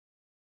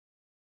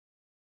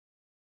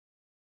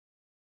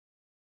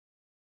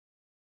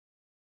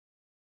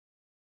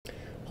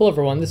Hello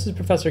everyone, this is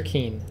Professor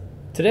Keene.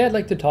 Today I'd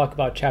like to talk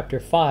about Chapter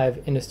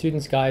 5 in A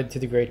Student's Guide to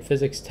the Great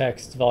Physics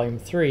Texts, Volume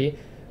 3,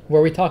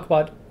 where we talk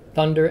about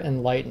thunder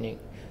and lightning.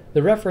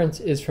 The reference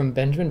is from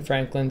Benjamin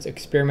Franklin's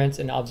Experiments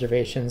and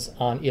Observations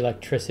on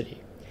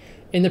Electricity.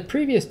 In the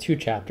previous two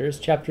chapters,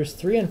 Chapters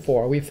 3 and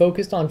 4, we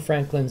focused on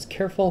Franklin's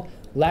careful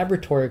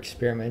laboratory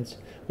experiments,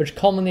 which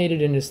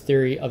culminated in his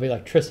theory of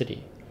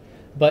electricity.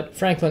 But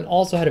Franklin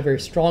also had a very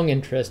strong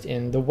interest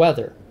in the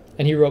weather,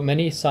 and he wrote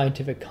many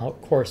scientific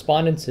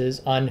correspondences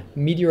on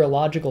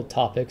meteorological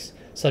topics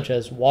such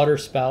as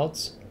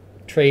waterspouts,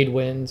 trade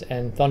winds,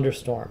 and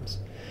thunderstorms.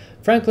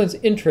 Franklin's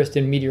interest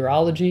in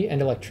meteorology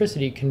and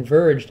electricity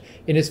converged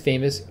in his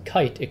famous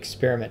kite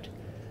experiment.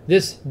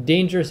 This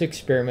dangerous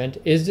experiment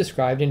is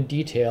described in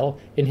detail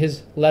in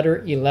his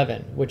Letter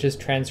 11, which is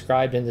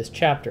transcribed in this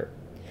chapter.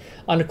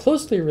 On a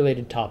closely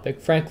related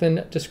topic,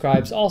 Franklin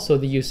describes also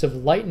the use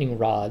of lightning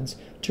rods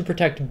to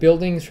protect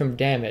buildings from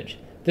damage.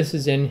 This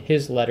is in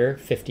his letter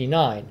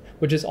 59,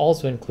 which is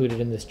also included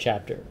in this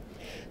chapter.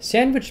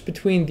 Sandwiched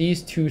between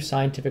these two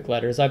scientific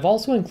letters, I've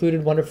also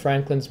included one of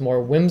Franklin's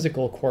more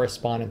whimsical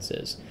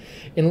correspondences.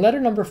 In letter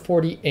number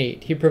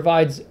 48, he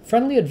provides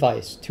friendly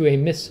advice to a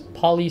Miss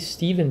Polly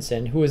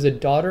Stevenson, who is a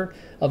daughter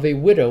of a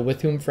widow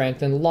with whom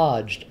Franklin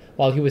lodged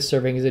while he was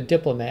serving as a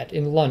diplomat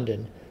in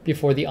London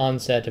before the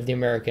onset of the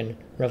American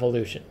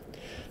Revolution.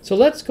 So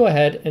let's go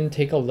ahead and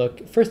take a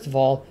look, first of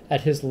all,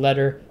 at his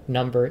letter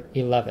number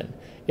 11.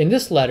 In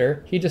this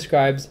letter, he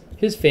describes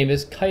his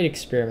famous kite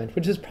experiment,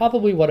 which is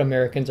probably what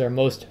Americans are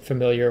most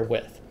familiar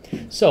with.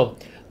 So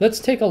let's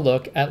take a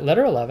look at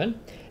letter 11.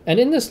 And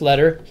in this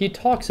letter, he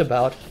talks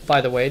about, by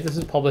the way, this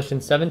is published in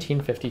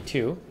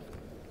 1752.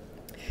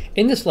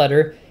 In this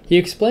letter, he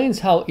explains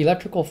how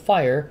electrical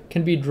fire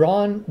can be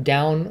drawn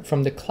down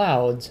from the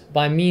clouds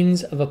by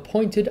means of a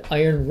pointed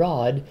iron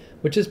rod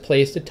which is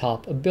placed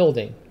atop a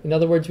building. In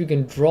other words, we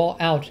can draw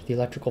out the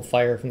electrical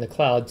fire from the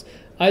clouds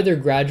either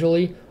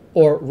gradually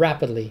or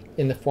rapidly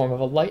in the form of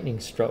a lightning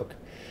stroke.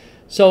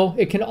 So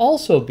it can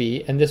also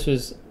be, and this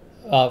was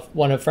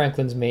one of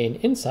Franklin's main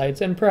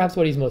insights and perhaps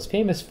what he's most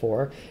famous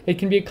for, it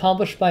can be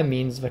accomplished by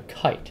means of a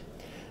kite.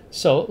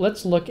 So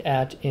let's look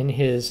at in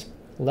his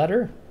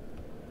letter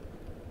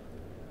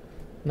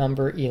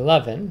number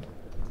 11.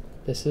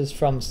 This is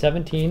from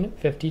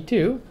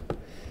 1752.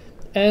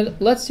 And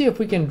let's see if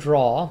we can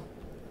draw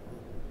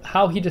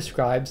how he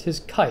describes his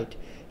kite.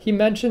 He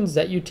mentions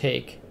that you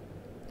take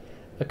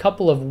a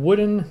couple of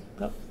wooden,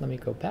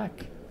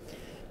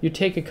 You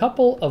take a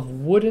couple of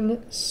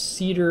wooden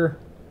cedar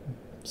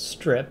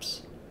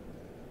strips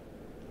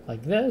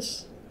like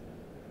this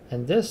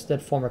and this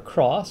that form a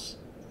cross.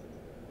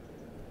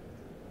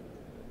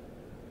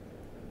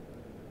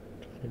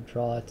 Try to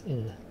draw it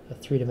in a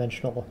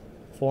three-dimensional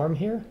form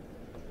here.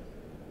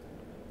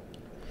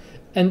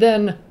 And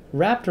then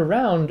wrapped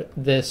around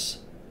this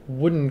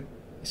wooden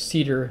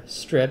cedar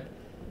strip,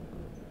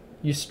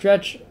 you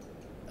stretch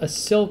a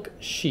silk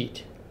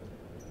sheet.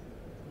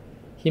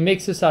 He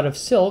makes this out of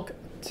silk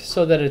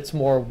so that it's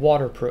more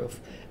waterproof.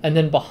 And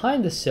then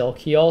behind the silk,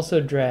 he also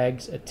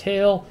drags a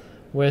tail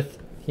with,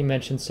 he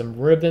mentions, some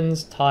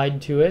ribbons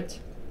tied to it.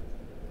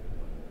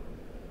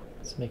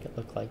 Let's make it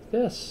look like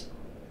this.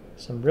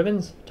 Some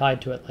ribbons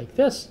tied to it like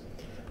this.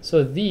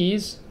 So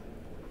these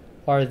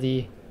are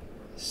the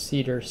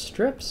cedar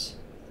strips.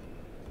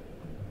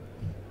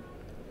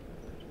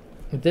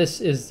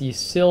 This is the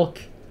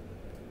silk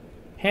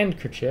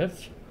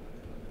handkerchief.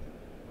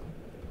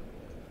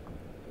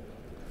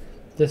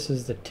 This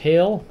is the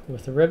tail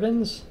with the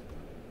ribbons.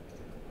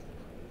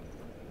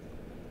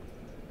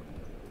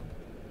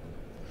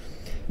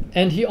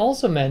 And he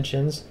also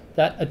mentions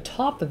that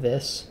atop of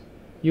this,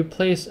 you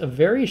place a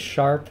very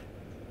sharp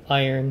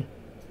iron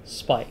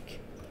spike.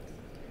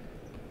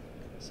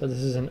 So this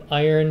is an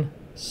iron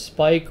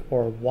spike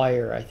or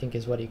wire, I think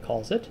is what he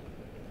calls it.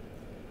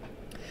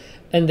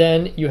 And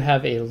then you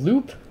have a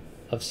loop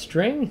of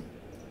string,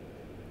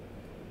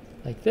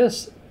 like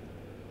this,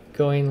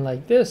 going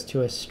like this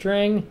to a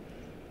string.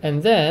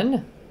 And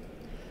then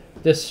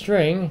this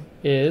string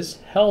is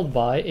held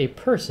by a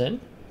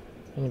person.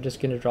 I'm just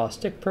going to draw a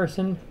stick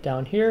person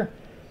down here.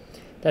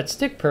 That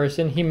stick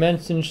person, he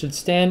mentioned, should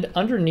stand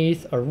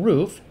underneath a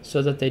roof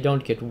so that they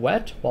don't get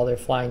wet while they're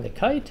flying the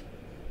kite.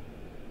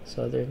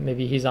 So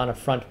maybe he's on a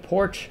front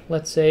porch,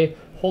 let's say,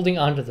 holding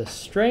onto the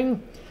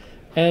string.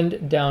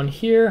 And down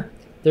here,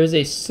 there's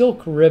a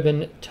silk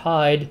ribbon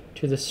tied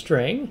to the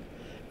string.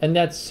 And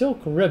that silk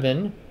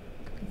ribbon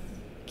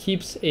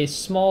keeps a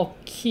small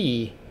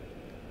key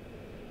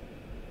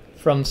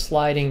from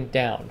sliding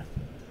down.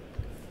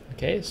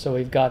 Okay, so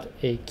we've got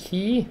a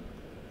key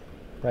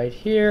right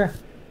here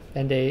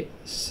and a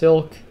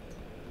silk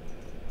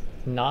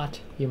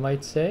knot, you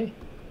might say.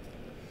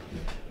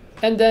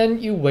 And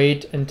then you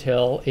wait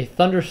until a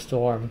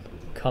thunderstorm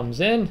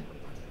comes in.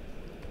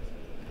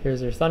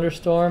 Here's your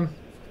thunderstorm,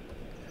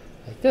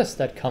 like this,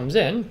 that comes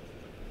in.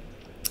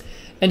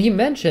 And he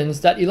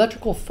mentions that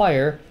electrical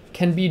fire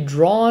can be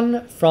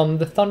drawn from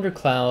the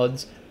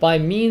thunderclouds by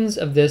means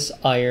of this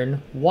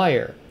iron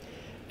wire.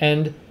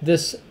 And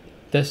this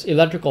This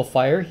electrical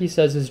fire, he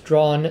says, is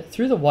drawn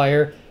through the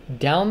wire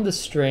down the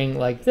string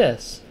like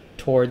this,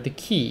 toward the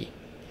key.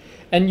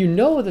 And you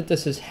know that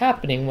this is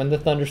happening when the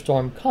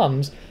thunderstorm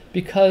comes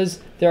because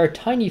there are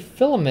tiny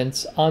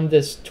filaments on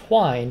this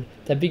twine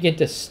that begin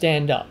to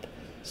stand up.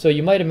 So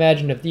you might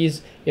imagine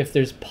if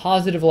there's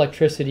positive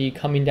electricity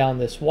coming down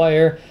this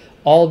wire,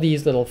 all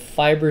these little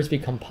fibers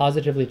become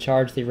positively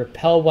charged, they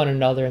repel one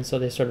another, and so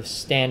they sort of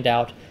stand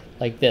out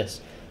like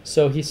this.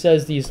 So he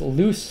says these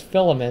loose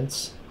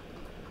filaments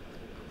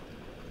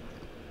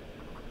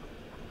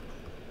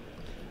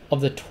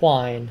of the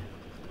twine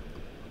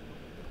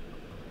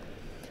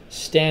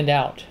stand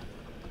out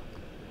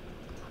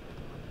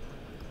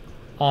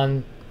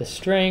on the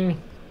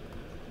string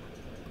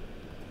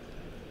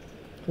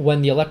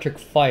when the electric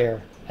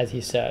fire, as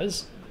he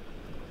says,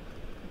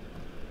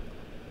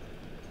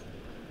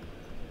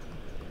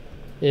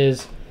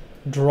 is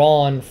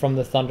drawn from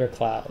the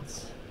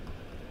thunderclouds.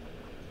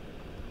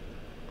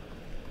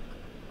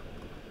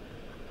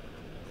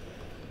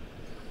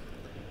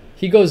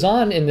 He goes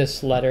on in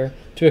this letter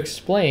to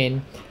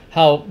explain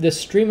how this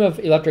stream of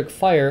electric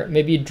fire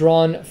may be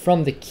drawn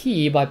from the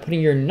key by putting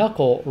your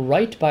knuckle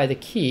right by the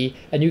key,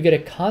 and you get a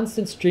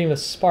constant stream of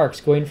sparks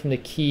going from the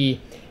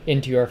key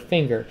into your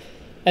finger.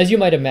 As you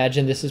might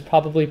imagine, this is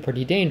probably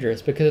pretty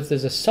dangerous, because if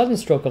there's a sudden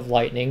stroke of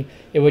lightning,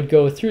 it would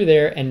go through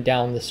there and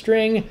down the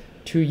string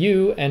to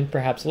you and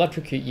perhaps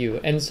electrocute you.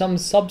 And some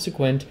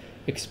subsequent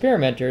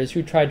experimenters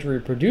who tried to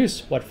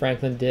reproduce what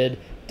Franklin did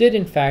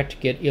in fact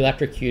get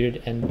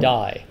electrocuted and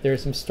die. There are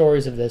some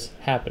stories of this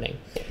happening.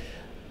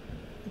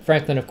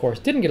 Franklin, of course,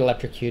 didn't get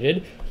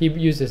electrocuted. He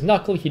used his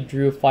knuckle, he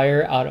drew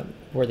fire out of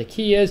where the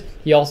key is.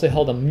 He also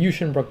held a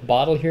Muschenbroek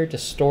bottle here to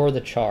store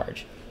the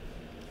charge.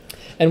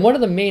 And one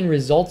of the main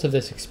results of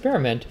this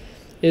experiment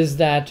is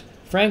that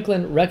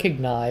Franklin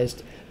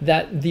recognized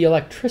that the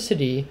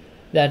electricity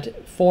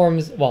that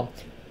forms, well,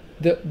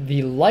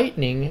 the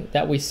lightning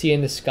that we see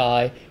in the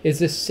sky is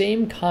the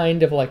same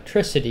kind of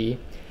electricity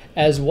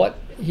as what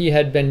he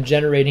had been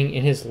generating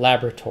in his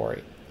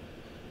laboratory.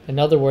 In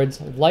other words,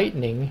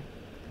 lightning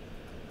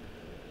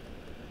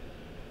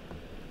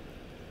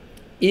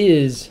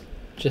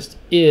just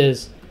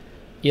is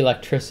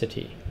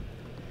electricity.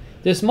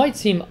 This might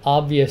seem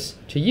obvious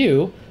to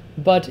you,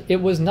 but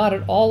it was not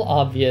at all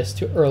obvious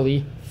to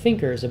early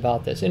thinkers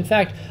about this. In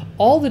fact,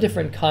 all the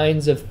different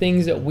kinds of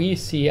things that we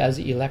see as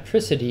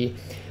electricity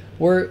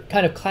were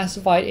kind of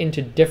classified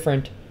into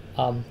different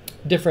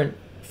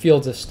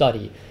fields of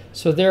study.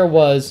 So there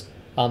was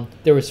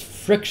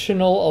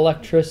frictional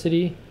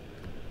electricity.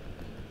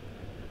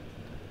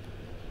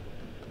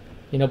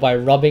 You know, by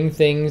rubbing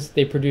things,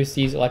 they produce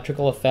these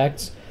electrical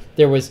effects.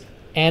 There was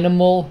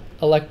animal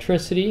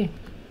electricity.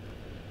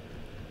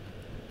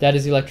 That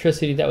is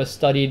electricity that was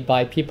studied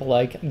by people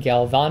like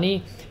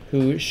Galvani,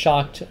 who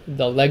shocked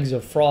the legs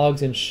of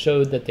frogs and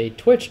showed that they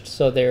twitched.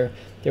 So there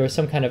was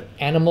some kind of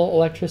animal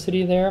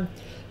electricity there.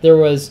 There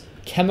was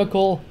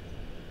chemical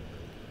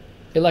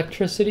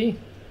electricity.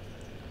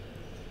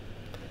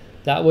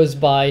 That was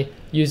by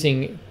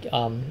using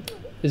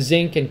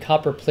zinc and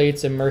copper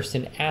plates immersed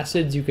in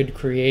acids, you could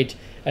create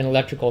an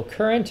electrical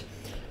current.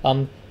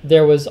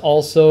 There was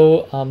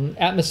also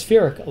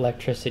atmospheric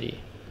electricity.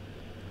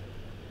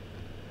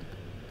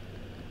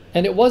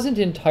 And it wasn't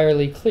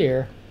entirely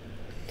clear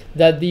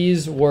that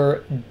these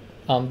were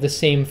the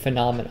same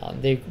phenomenon.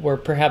 They were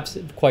perhaps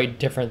quite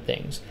different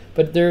things.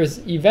 But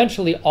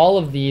eventually all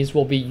of these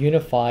will be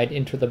unified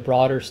into the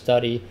broader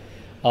study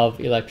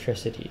of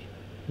electricity.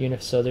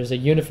 So there's a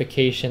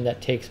unification that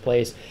takes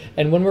place.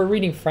 And when we're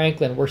reading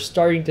Franklin, we're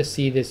starting to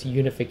see this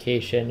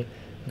unification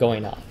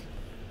going on.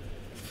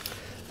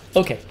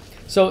 Okay,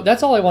 so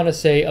that's all I want to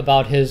say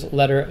about his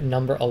letter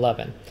number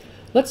 11.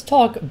 Let's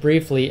talk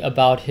briefly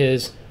about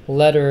his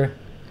letter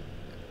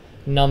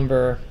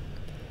number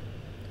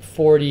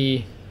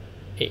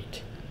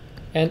 48.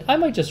 And I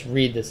might just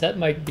read this. That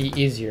might be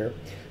easier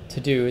to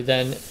do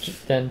than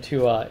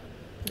to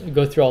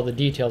go through all the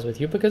details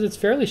with you, because it's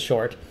fairly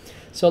short.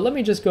 So let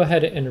me just go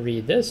ahead and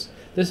read this.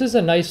 This is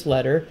a nice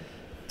letter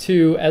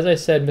to, as I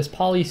said, Miss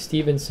Polly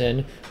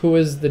Stevenson, who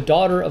was the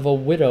daughter of a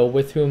widow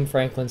with whom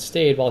Franklin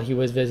stayed while he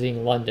was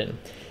visiting London.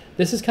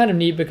 This is kind of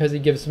neat because he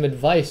gives some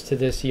advice to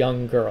this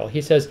young girl.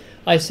 He says,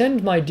 "I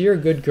send my dear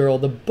good girl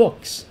the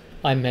books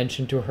I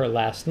mentioned to her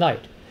last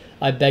night.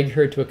 I beg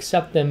her to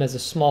accept them as a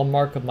small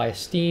mark of my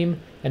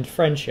esteem and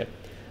friendship.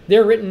 They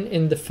are written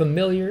in the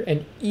familiar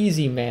and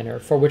easy manner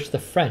for which the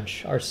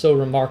French are so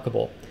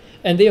remarkable,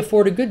 and they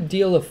afford a good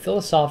deal of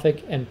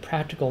philosophic and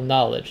practical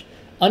knowledge,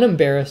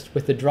 unembarrassed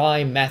with the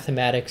dry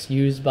mathematics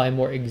used by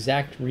more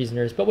exact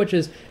reasoners, but which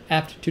is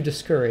apt to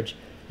discourage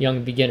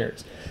young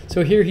beginners."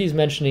 So here he's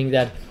mentioning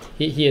that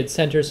he had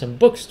sent her some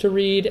books to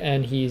read,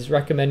 and he's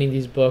recommending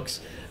these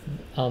books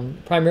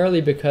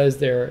primarily because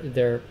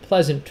they're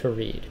pleasant to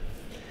read.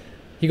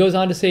 He goes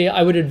on to say,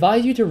 "I would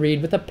advise you to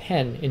read with a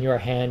pen in your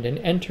hand and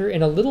enter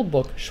in a little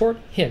book short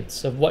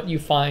hints of what you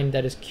find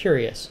that is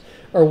curious,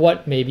 or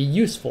what may be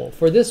useful,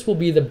 for this will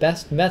be the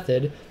best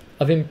method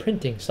of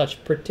imprinting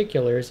such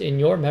particulars in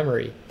your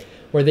memory.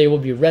 where they will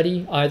be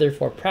ready either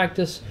for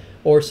practice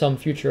or some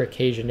future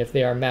occasion if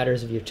they are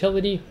matters of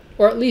utility,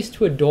 or at least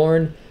to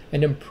adorn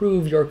and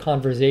improve your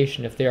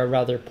conversation if they are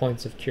rather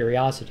points of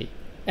curiosity.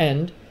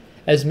 And,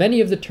 as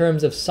many of the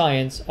terms of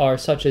science are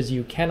such as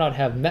you cannot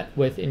have met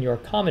with in your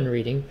common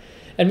reading,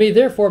 and may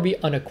therefore be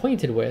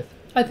unacquainted with,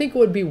 I think it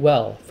would be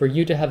well for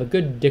you to have a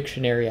good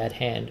dictionary at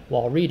hand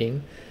while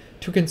reading,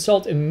 to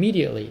consult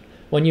immediately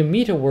when you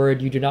meet a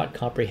word you do not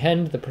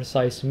comprehend the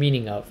precise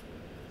meaning of.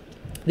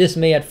 This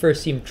may at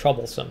first seem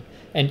troublesome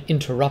and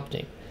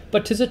interrupting,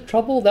 but 'tis a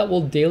trouble that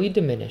will daily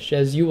diminish,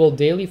 as you will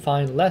daily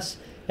find less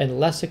and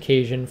less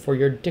occasion for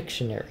your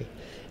dictionary,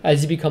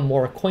 as you become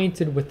more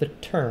acquainted with the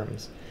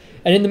terms.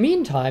 And in the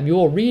meantime you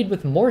will read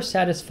with more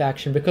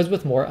satisfaction, because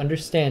with more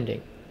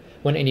understanding.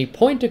 When any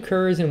point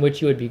occurs in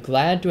which you would be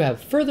glad to have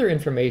further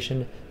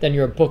information than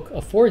your book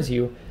affords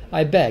you,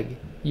 I beg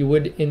you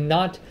would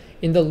not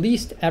in the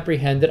least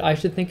apprehend that I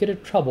should think it a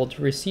trouble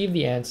to receive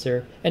the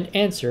answer and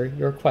answer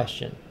your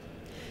question.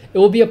 It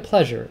will be a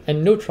pleasure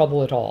and no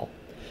trouble at all.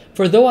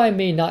 For though I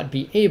may not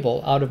be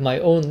able, out of my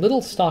own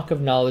little stock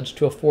of knowledge,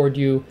 to afford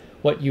you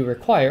what you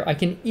require, I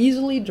can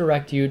easily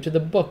direct you to the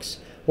books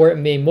where it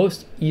may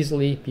most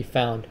easily be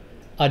found.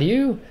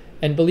 Adieu,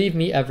 and believe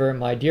me ever,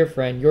 my dear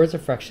friend, yours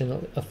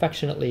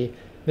affectionately,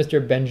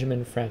 Mr.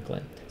 Benjamin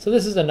Franklin. So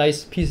this is a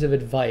nice piece of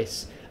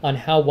advice on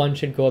how one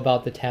should go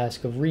about the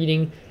task of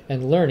reading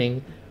and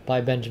learning by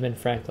Benjamin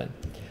Franklin.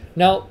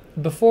 Now,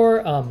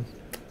 before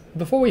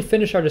we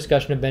finish our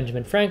discussion of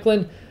Benjamin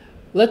Franklin,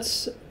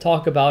 let's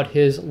talk about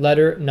his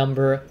letter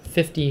number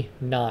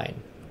 59.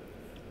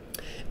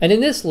 And in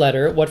this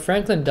letter, what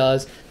Franklin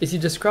does is he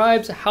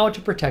describes how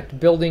to protect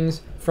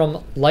buildings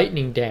from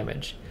lightning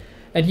damage.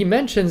 And he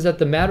mentions that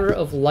the matter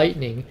of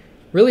lightning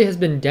really has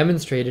been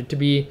demonstrated to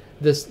be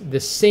the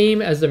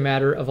same as the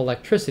matter of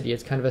electricity.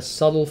 It's kind of a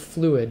subtle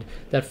fluid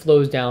that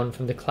flows down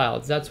from the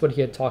clouds. That's what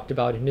he had talked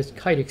about in his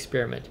kite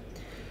experiment.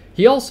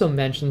 He also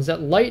mentions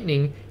that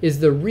lightning is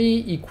the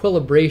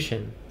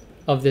re-equilibration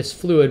of this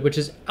fluid, which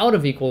is out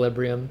of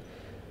equilibrium,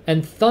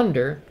 and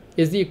thunder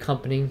is the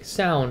accompanying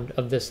sound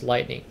of this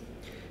lightning.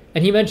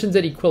 And he mentions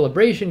that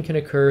equilibration can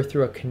occur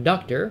through a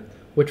conductor,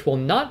 which will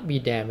not be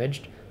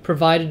damaged,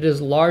 provided it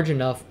is large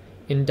enough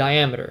in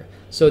diameter.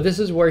 So this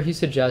is where he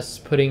suggests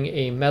putting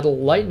a metal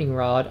lightning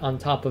rod on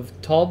top of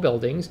tall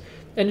buildings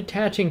and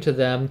attaching to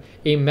them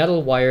a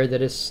metal wire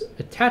that is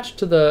attached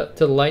to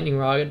the lightning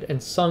rod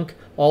and sunk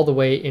all the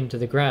way into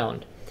the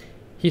ground.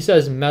 He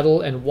says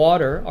metal and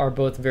water are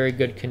both very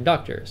good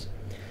conductors.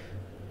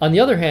 On the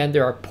other hand,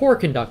 there are poor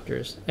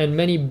conductors, and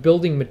many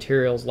building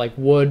materials like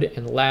wood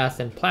and lath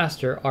and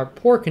plaster are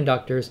poor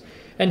conductors,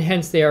 and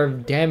hence they are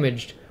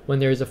damaged when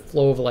there is a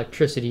flow of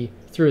electricity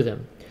through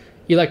them.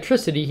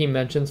 Electricity, he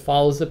mentions,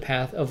 follows the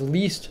path of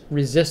least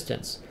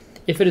resistance,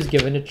 if it is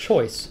given a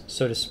choice,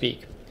 so to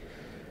speak.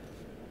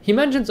 He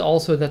mentions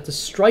also that the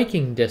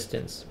striking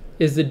distance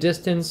is the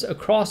distance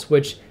across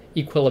which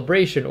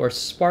equilibration or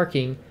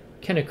sparking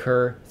can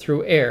occur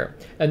through air,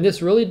 and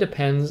this really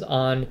depends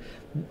on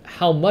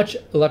how much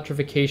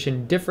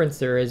electrification difference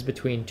there is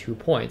between 2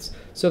 points.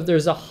 So if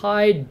there's a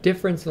high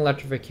difference in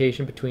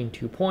electrification between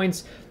 2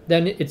 points,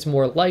 then it's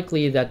more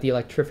likely that the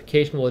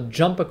electrification will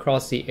jump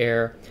across the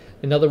air.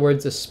 In other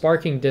words, the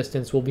sparking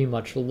distance will be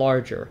much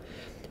larger.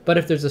 But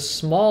if there's a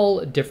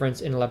small difference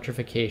in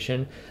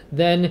electrification,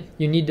 then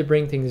you need to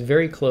bring things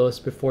very close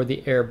before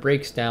the air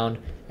breaks down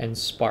and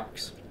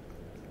sparks.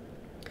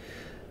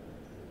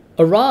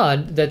 A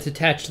rod that's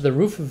attached to the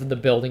roof of the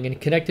building and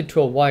connected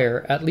to a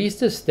wire at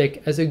least as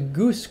thick as a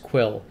goose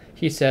quill,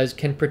 he says,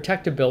 can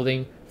protect a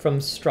building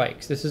from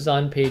strikes. This is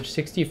on page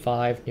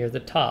 65 near the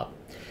top.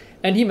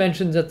 And he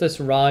mentions that this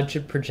rod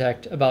should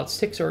project about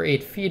 6 or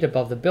 8 feet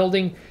above the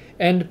building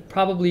and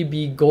probably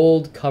be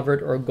gold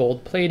covered or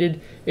gold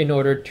plated in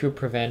order to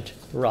prevent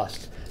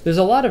rust. There's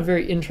a lot of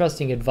very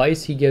interesting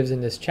advice he gives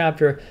in this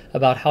chapter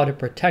about how to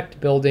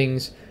protect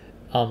buildings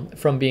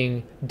from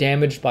being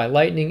damaged by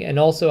lightning, and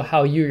also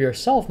how you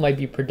yourself might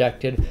be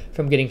protected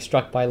from getting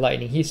struck by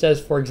lightning. He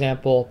says, for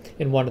example,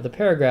 in one of the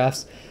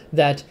paragraphs,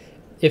 that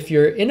if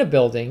you're in a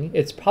building,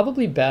 it's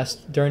probably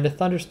best during a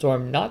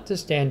thunderstorm not to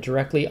stand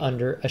directly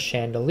under a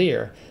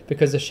chandelier,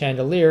 because the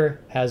chandelier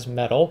has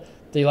metal.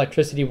 The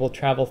electricity will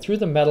travel through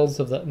the metals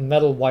of the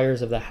metal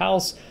wires of the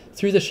house,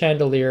 through the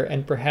chandelier,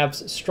 and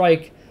perhaps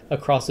strike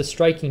across the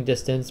striking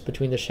distance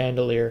between the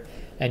chandelier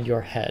and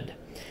your head.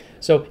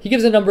 So he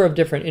gives a number of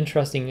different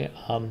interesting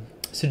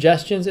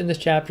suggestions in this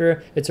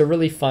chapter. It's a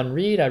really fun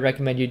read. I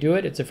recommend you do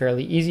it. It's a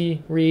fairly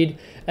easy read.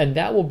 And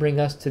that will bring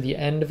us to the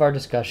end of our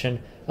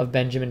discussion of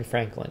Benjamin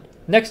Franklin.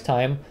 Next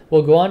time,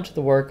 we'll go on to the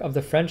work of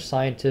the French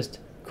scientist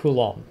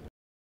Coulomb.